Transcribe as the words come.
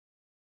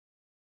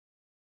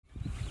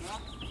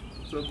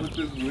What's up with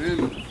this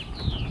wind?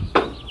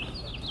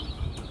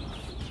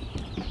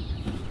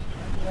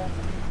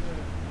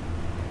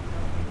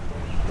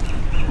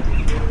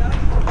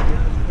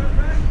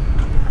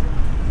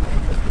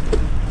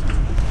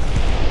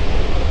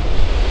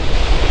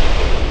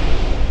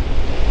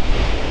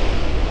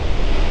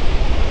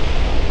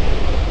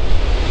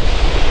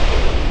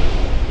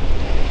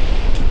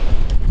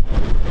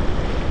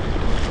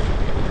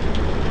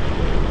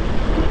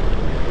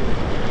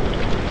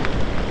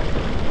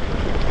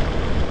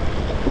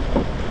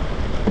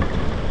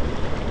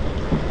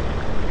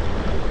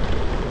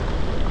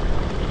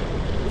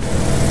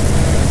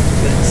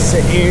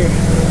 Sit here.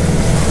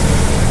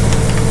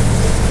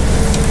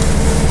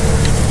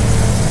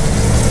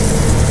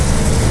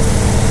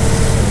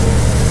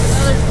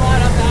 Another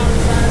spot up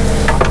outside.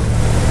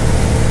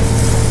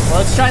 Well,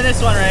 let's try this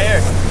one right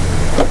here.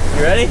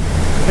 You ready?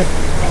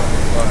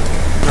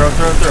 Throw.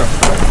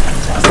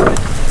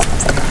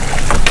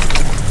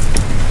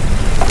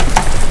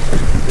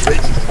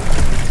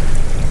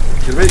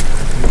 Good bait.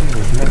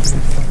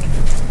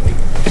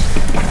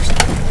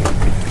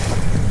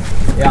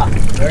 Yeah.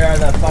 Where are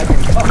the fucking...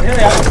 Oh, here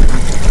they are.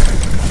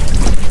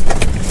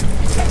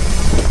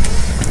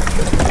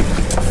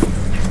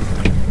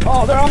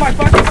 Oh, they're on my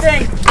fucking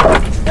thing.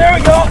 There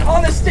we go.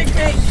 On the stick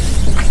bait.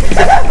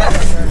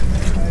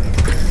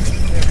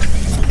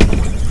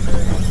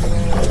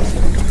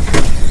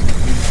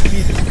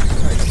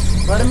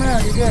 Let him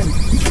out, you're good.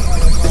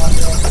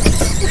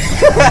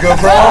 Go,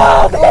 bro.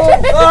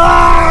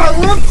 Ah,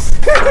 whoops.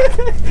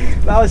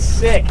 That was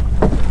sick.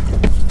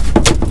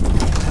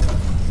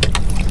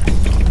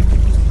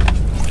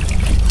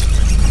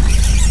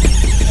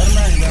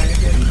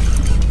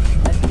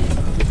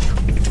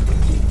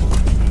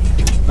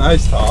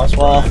 Nice toss,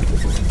 bro. Well,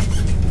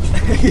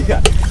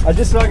 yeah, I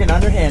just fucking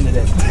underhanded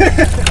it. Yeah,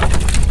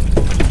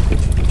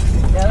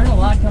 there's a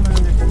lot coming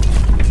under.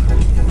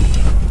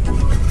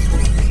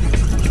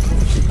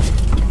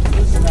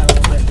 Loosen that a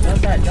little bit.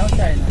 Don't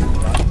tighten it.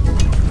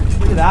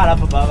 Look at that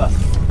up above us.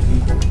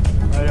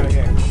 Right over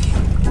here.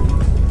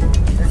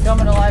 They're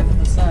coming to life with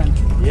the sun.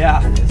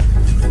 Yeah.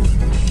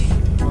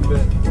 A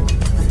bit.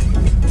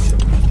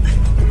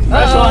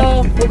 Nice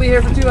Uh-oh, we'll be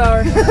here for 2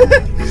 hours.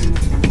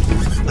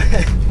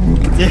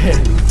 Yeah.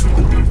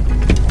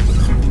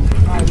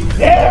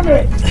 Damn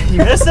it! You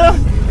missed him?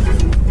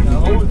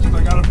 No, it's just I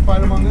gotta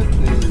fight him on this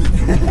thing.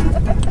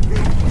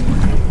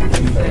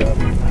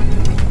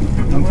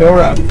 I'm tail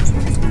wrap.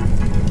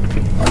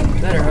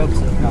 Better hope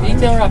so. If you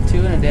tail wrap 2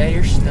 in a day,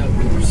 you're stoked.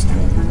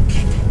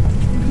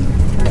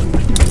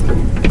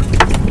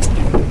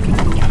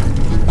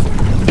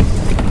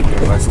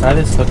 Let's tie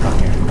this hook on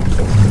here.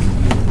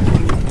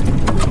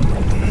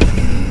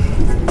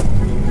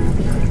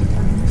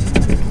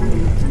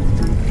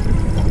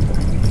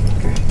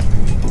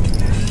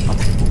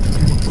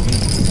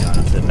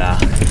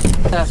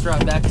 Fast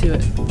rod back to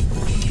it.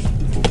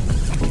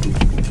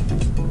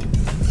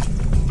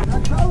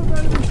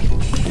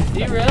 Do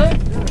you really? I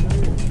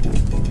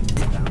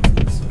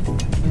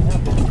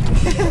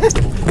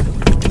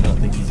don't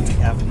think he's gonna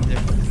have it either.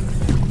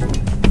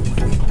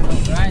 Oh,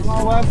 Brian's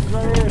My wife's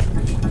right here.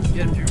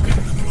 get him.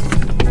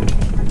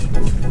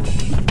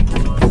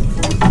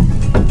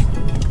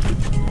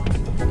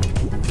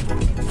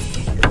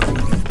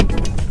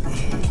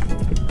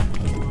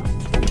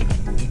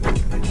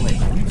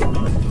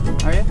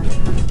 Are you?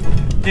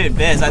 Dude,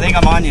 Biz, I think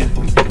I'm on you.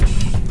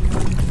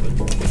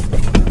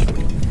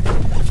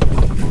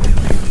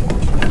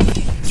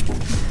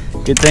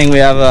 Good thing we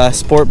have a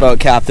sport boat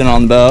captain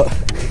on the boat.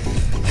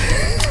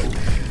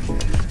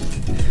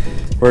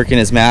 Working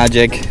his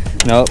magic.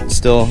 Nope,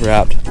 still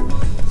wrapped.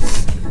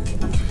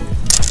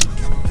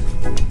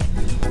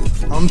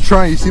 I'm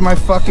trying. You see my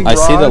fucking rod? I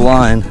see the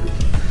line.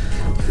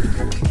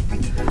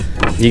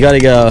 You gotta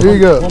go. Here you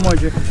go. One more,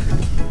 Drew.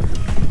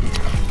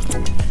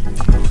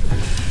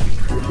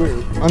 Wait,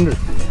 under.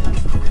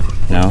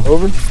 No?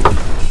 Over.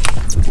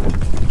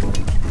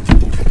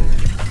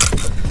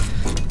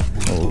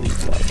 Holy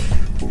fuck.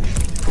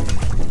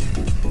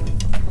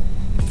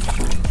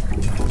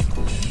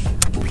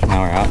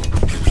 Now we're out. I'm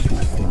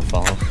gonna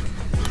follow.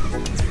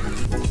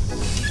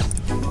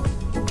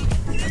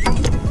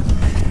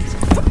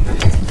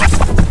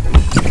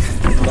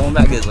 Going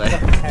back this way.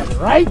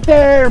 Right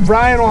there.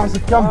 Brian wants to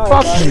come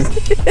fuck me.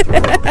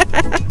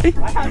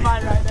 I had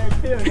mine right there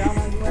too. Now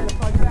mine's way the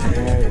fuck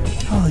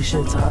down. Holy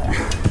shit, it's hot.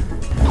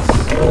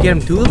 You get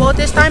him to the boat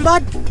this time,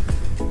 bud?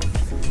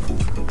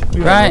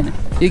 Brian,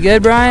 you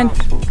good, Brian?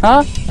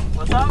 Huh?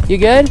 What's up? You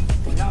good?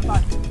 Yeah, I'm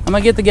fine. I'm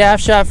gonna get the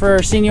gaff shot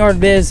for Senior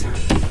Biz.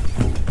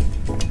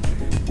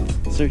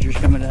 Searcher's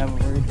coming to have a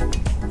word.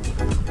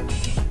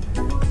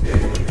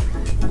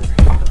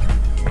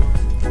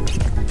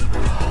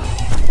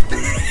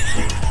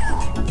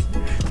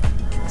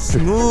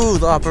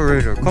 Smooth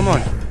operator, come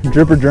on.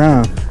 Drip or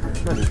drown.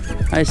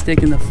 I'm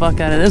sticking the fuck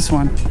out of this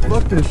one.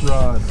 Fuck this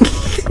rod.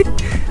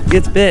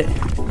 Gets bit.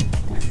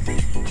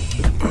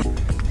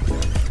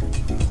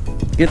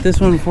 Get this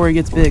one before he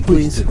gets big,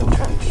 please.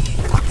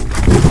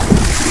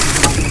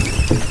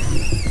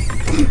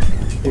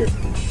 Here.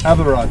 Have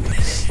the rod.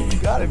 You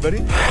got it, buddy.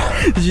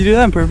 Did you do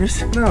that on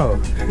purpose?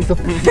 No.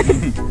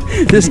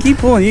 Just keep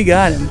pulling, you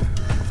got him.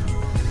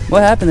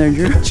 What happened there,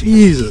 Drew?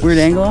 Jesus. Weird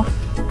angle?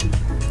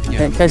 Yeah.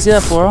 Hey, can I see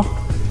that floral?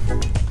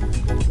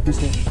 Let me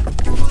see it.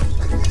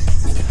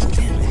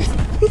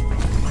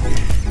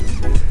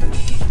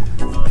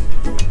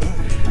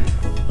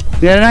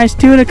 We got a nice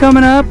tuna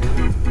coming up.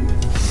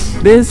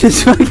 Biz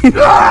is fucking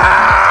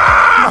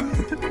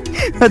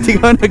about to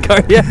go into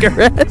cardiac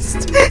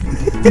arrest.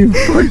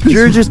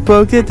 Drew just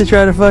poked it to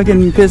try to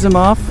fucking piss him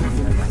off.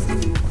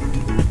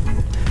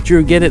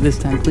 Drew, get it this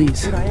time,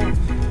 please.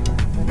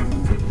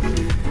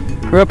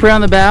 We're up here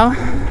on the bow.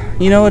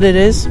 You know what it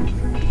is?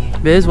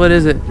 Biz, what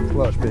is it?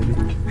 Flush, baby.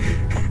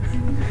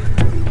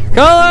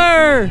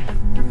 Color!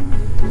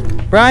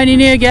 Brian, you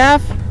need a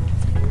gaff?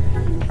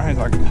 Brian's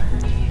like,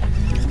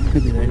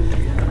 Could be there in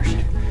 3 hours.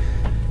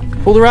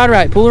 Pull the rod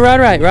right, pull the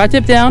rod right. Rod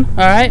tip down.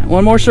 All right,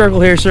 one more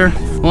circle here, sir.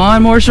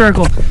 One more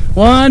circle.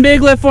 One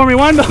big lift for me.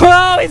 One,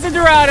 oh, he's a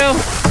Dorado.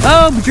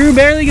 Oh, Drew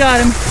barely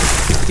got him.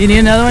 You need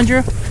another one,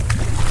 Drew?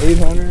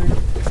 800.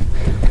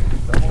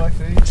 Double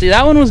XE. See,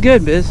 that one was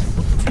good, Biz.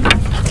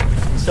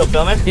 Still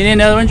filming? You need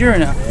another one, Drew, or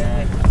no?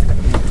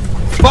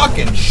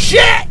 Fucking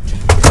shit!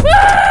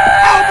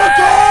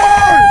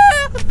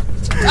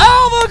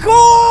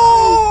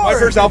 Albacore! My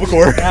first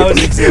albacore. That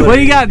was exciting. What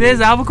do you got, Biz?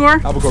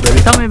 Albacore? Albacore, baby.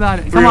 Tell me about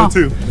it. Come on.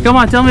 302. Come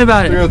on, tell me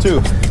about it.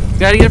 302.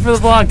 Gotta get it for the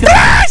vlog.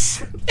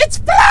 Flash! It's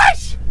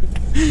Flash!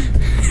 Do you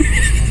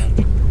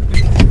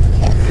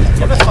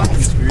have a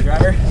fucking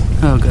screwdriver?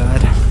 Oh,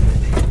 God.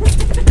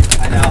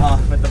 I know, huh?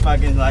 With the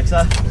fucking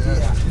Alexa?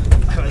 Yeah.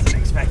 I wasn't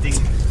expecting.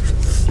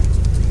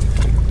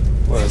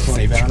 What, a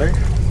 20 pounder?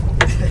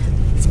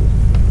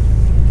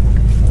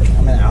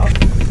 Coming out.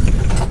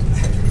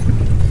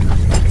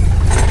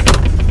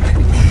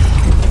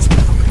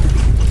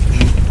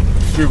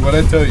 Drew,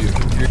 what'd I tell you?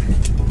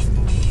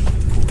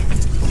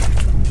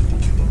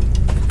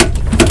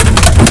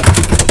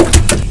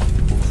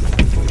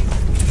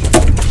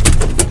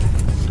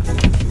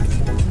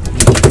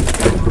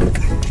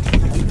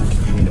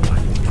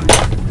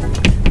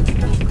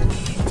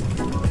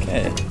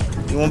 Okay.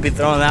 You won't be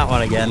throwing that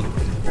one again.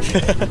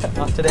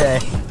 Not today.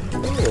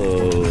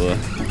 Oh.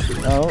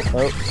 Oh,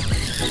 oh.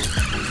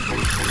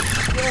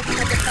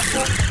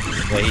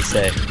 What'd he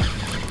say?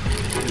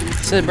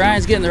 He said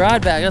Brian's getting the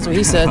rod back. That's what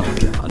he said. Oh,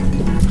 God.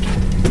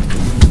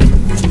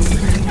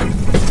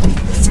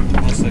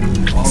 Almost like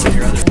all of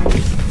your other.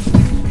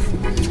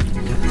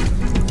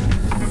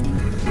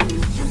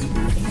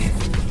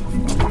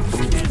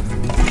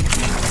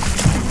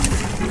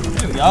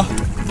 There we go.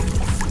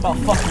 About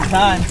fucking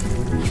time.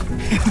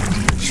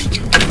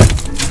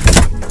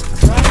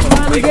 Come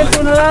on, get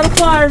one without a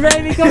flyer,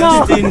 baby. Come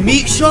on.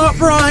 Meat shot,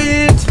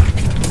 Bryant!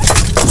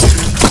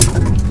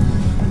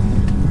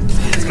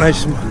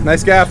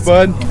 Nice gaff,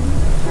 bud.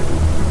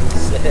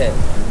 Sit.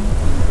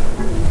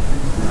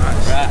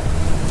 Alright.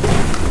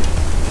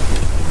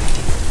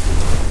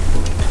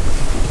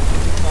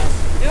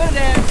 Doing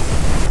it.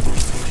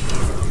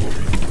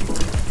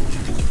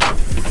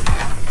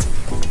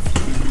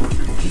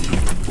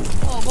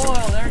 Oh boy,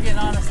 they're getting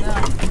on us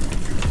now.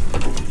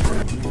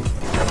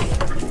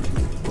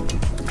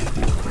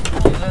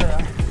 Oh, there they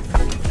are.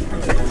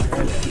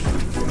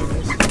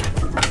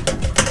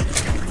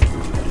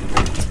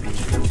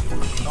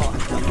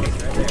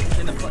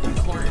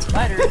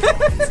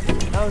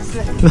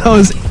 That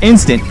was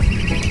instant.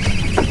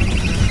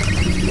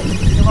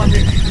 Come on,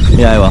 dude.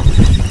 Yeah, I will.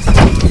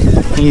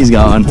 He's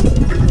gone.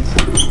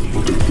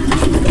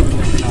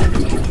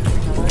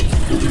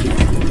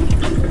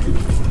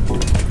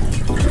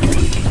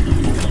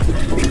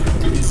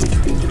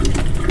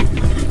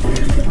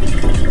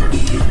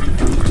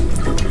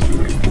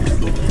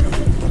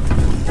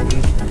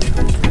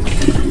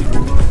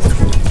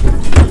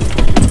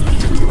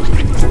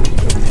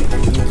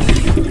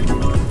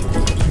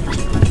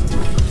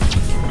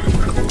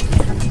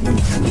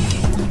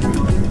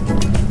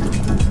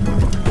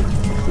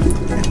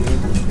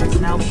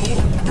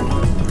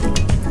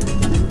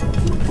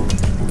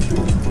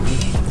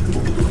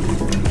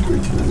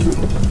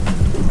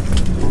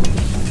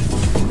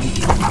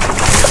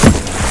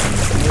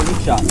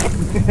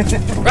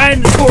 Right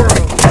in the Toro.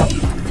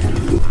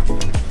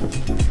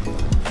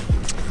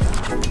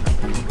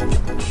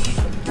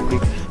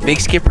 Big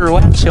Skipper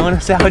what? Showing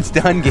us how it's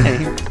done,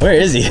 gang. Where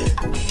is he?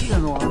 He's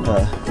in the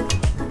water.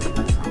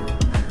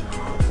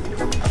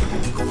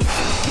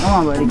 Come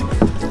on, buddy.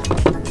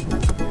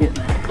 Get in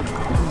there.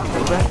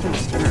 Go back to the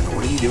stern.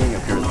 What are you doing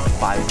up here with a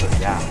 5-foot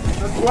gap?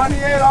 The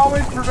 28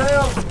 always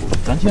prevails.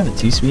 Don't you have a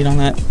 2-speed on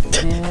that?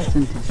 Yeah, that's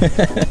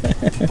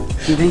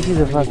intense. He thinks he's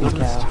a fucking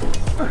cow.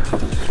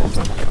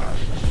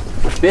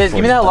 Biz,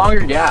 give me that longer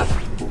gap.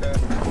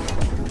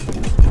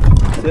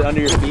 Sit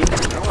under your feet.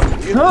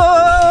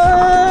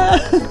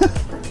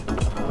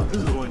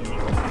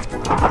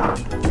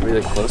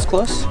 Really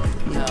close?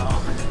 No.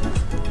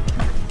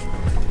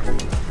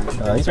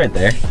 Oh, he's right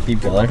there.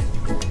 Deep color.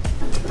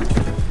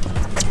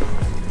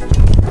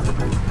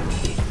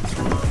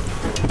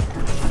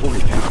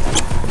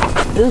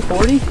 Is it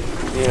 40?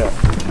 Yeah.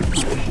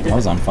 I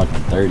was on fucking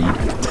 30.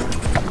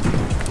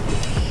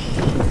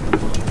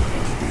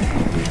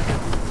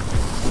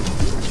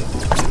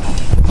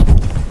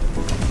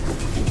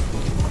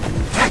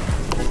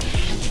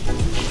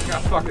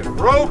 Got fucking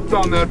roped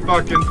on that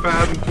fucking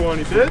Fathom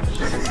 20, bitch.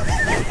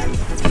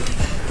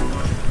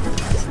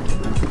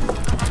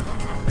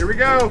 Here we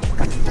go.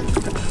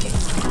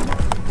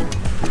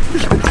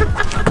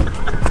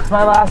 It's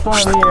my last one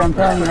of the year, I'm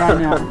telling you right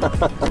now.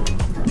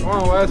 Come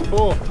on, last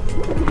pull.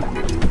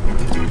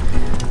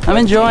 I'm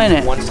enjoying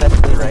it. One step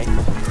to the right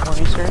for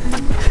me, sir.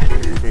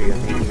 There you go.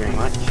 Thank you very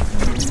much.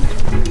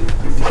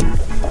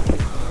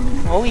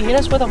 Oh, he hit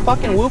us with a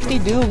fucking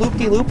whoop-de-doo,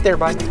 loop-de-loop there,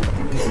 bud.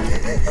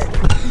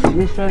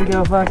 He's trying to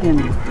go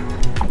fucking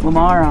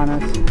Lamar on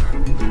us.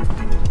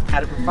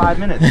 Had it for 5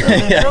 minutes.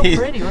 It's so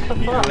pretty, what the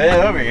fuck? Way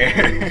over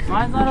here.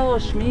 Mine's not a little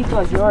schmeek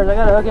like yours. I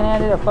got a hook and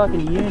handed a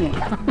fucking unit.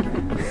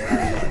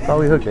 That's all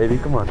we hook, baby.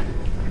 Come on.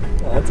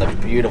 Oh, that's a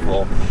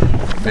beautiful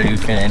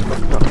bluefin.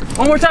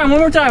 One more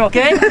time,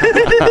 okay?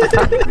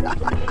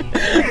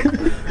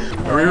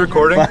 Are we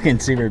recording? Fucking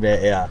super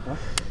bit, yeah.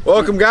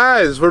 Welcome,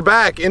 guys. We're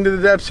back into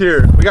the depths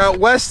here. We got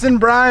Weston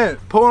Bryant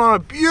pulling on a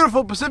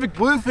beautiful Pacific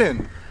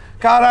bluefin.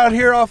 Caught out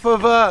here off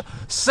of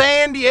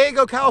San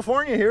Diego,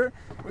 California here.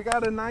 We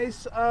got a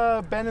nice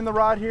bend in the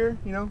rod here,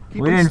 you know,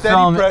 keeping We didn't steady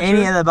film pressure.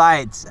 any of the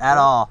bites at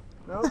all.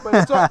 No,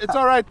 but it's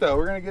all right though.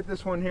 We're gonna get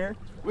this one here.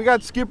 We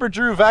got Skipper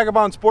Drew,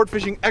 Vagabond Sport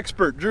Fishing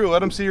Expert. Drew,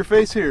 let him see your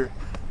face here.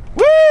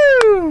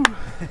 Woo!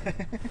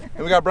 And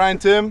we got Brian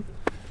Tim.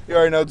 You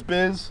already know it's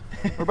Biz.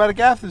 We're about to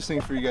gaff this thing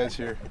for you guys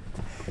here.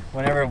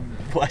 Whenever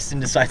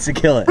Weston decides to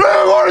kill it. Blue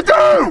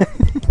 42!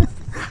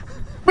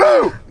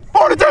 Blue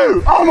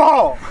 42!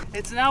 Omaha!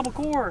 It's an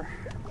albacore.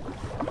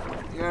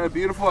 You got a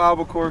beautiful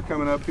albacore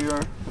coming up here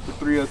with the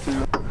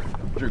 302.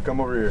 Drew, come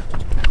over here.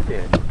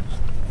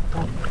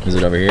 Is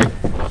it over here?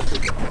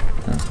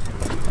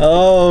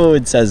 Oh,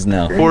 it says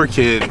no. Poor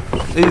kid.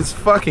 He's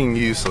fucking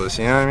useless,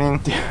 you know what I mean?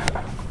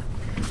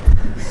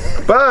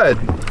 Bud!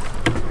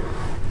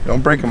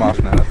 Don't break him off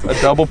now. A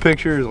double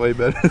picture is way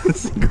better than a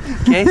single.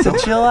 Okay, so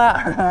chill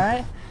out,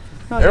 alright?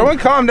 Everyone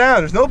calm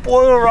down. There's no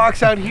boil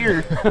rocks out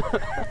here.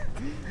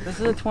 This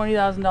is a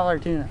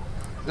 $20,000 tuna.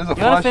 There's a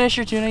You wanna finish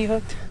your tuna you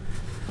hooked?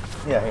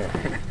 Yeah, here.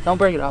 Don't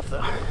break it off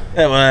though.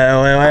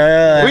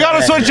 Wait. We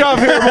gotta switch off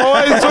here,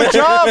 boys. Switch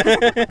off.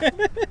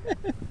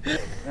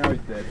 Now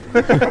he's dead.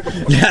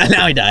 Yeah,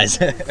 now he dies.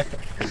 I'm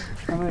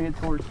gonna get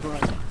towards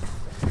front.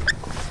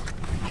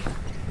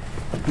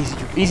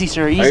 Easy,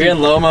 sir, easy. Are you in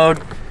low mode?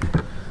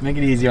 Make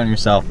it easy on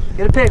yourself.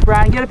 Get a pick,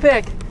 Brian, get a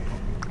pick.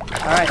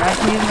 Alright,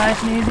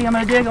 nice and easy, I'm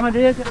gonna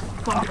dig.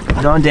 Fuck.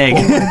 Don't dig.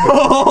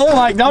 Oh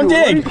my, don't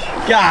dig.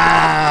 God.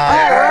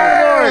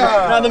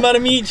 Yeah. Nothing but a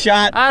meat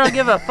shot. I don't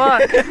give a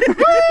fuck.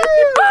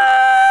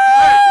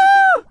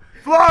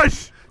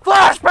 Flush!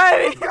 Flash,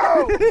 baby!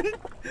 Go! Get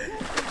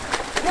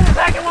the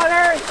second one,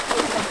 hurry!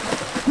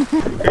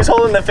 Who's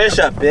holding the fish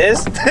up,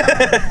 Biz?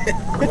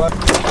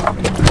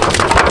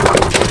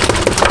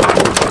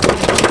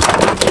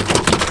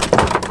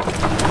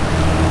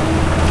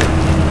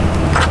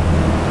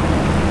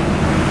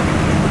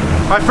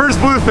 My first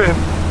bluefin.